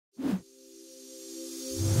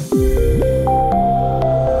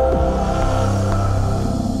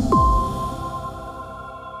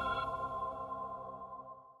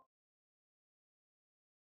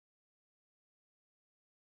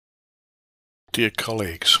Dear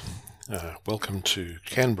colleagues, welcome to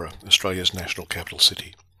Canberra, Australia's national capital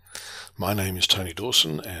city. My name is Tony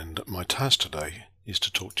Dawson and my task today is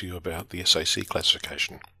to talk to you about the SAC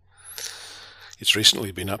classification. It's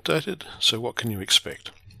recently been updated, so what can you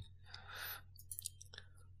expect?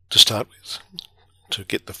 To start with, to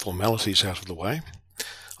get the formalities out of the way,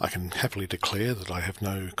 I can happily declare that I have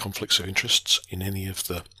no conflicts of interests in any of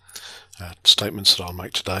the statements that I'll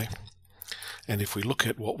make today. And if we look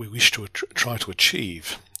at what we wish to try to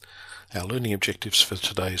achieve, our learning objectives for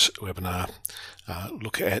today's webinar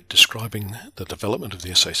look at describing the development of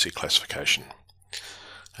the SAC classification,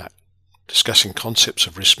 discussing concepts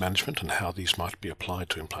of risk management and how these might be applied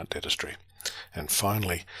to implant dentistry, and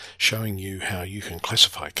finally showing you how you can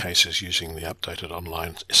classify cases using the updated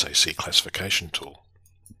online SAC classification tool.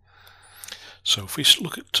 So if we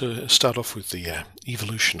look at start off with the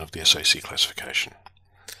evolution of the SAC classification.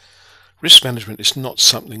 Risk management is not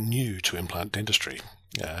something new to implant dentistry.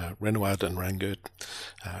 Renoir and Rangert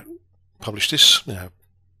published this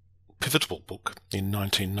pivotal book in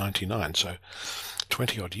 1999, so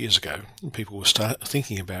 20 odd years ago. People were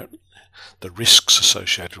thinking about the risks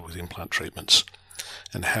associated with implant treatments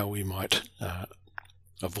and how we might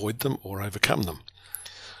avoid them or overcome them.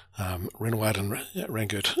 Renoir and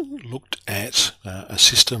Rangert looked at a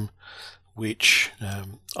system which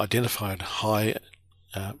identified high,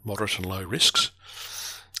 moderate and low risks.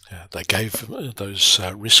 They gave those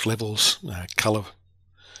risk levels colour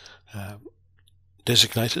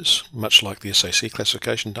designators, much like the SAC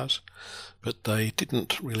classification does, but they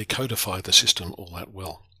didn't really codify the system all that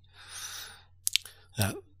well.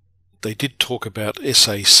 They did talk about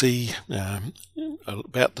SAC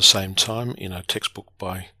about the same time in a textbook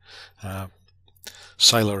by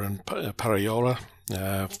Saylor and Parayola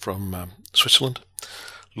from Switzerland,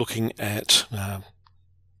 looking at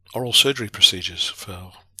oral surgery procedures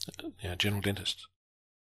for general dentists.